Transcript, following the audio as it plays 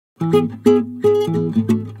Well,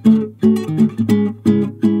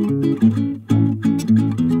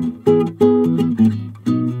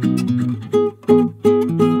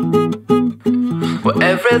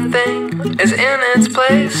 everything is in its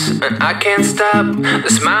place, and I can't stop the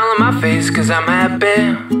smile on my face, 'cause I'm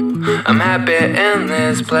happy in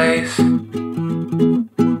this place.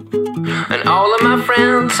 And all of my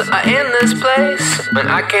friends are in this place,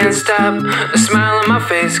 and I can't stop the smile on my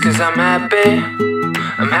face, 'cause I'm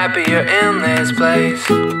happier in this place.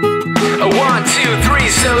 1, 2, 3,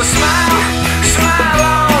 so smile, smile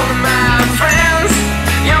on my friends.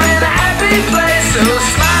 You're in a happy place, so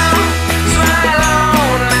smile, smile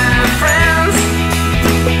on my friends.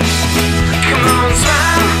 Come on,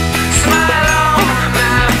 smile, smile on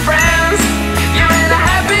my friends. You're in a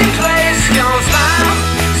happy place, come on, smile,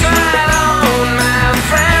 smile on my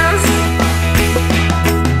friends.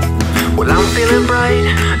 Well, I'm feeling bright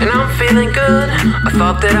and I'm feeling good. I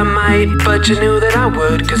thought that I might, but you knew that I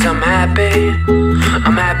would, 'cause I'm happy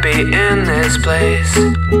in this place.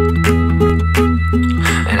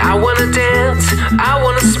 And I wanna dance, I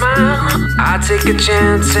wanna smile, I take a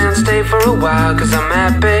chance and stay for a while, 'cause I'm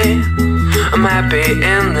happy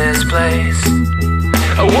in this place.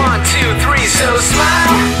 1, 2, 3, so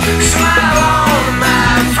smile, smile on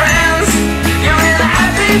my friends. You're in a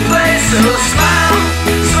happy place, so smile,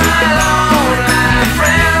 smile on my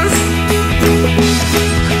friends.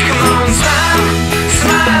 Come on, smile,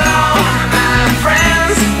 smile on my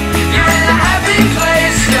friends. You're in a happy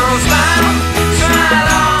place, come on, smile, smile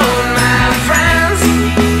on my friends.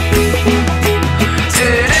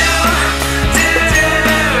 Do-do, do-do,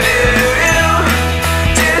 do-do,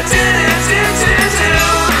 do-do-do-do-do,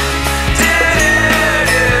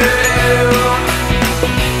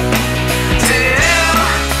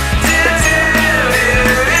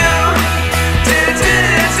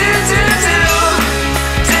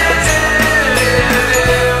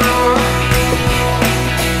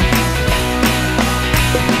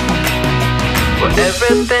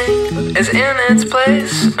 everything is in its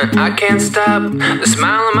place, and I can't stop the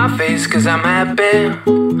smile on my face, 'cause I'm happy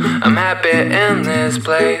in this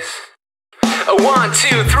place. 1,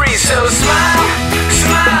 2, 3, so smile,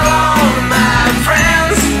 smile on my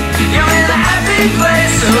friends. You're in a happy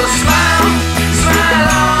place, so smile.